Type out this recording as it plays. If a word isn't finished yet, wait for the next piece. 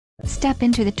Step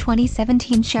into the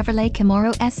 2017 Chevrolet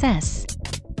Camaro SS.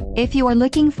 If you are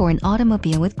looking for an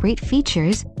automobile with great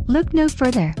features, look no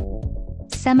further.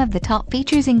 Some of the top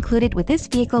features included with this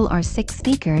vehicle are 6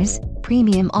 speakers,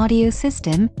 premium audio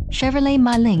system, Chevrolet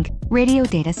MyLink, radio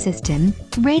data system,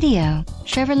 radio,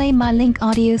 Chevrolet MyLink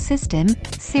audio system,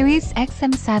 Sirius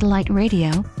XM satellite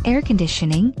radio, air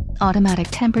conditioning, automatic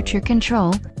temperature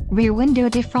control, rear window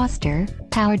defroster,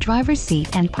 power driver's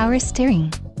seat and power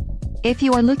steering. If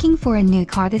you are looking for a new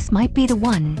car, this might be the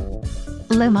one.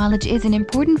 Low mileage is an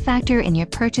important factor in your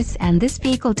purchase, and this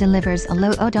vehicle delivers a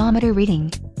low odometer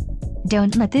reading.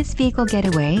 Don't let this vehicle get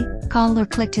away. Call or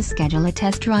click to schedule a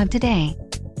test drive today.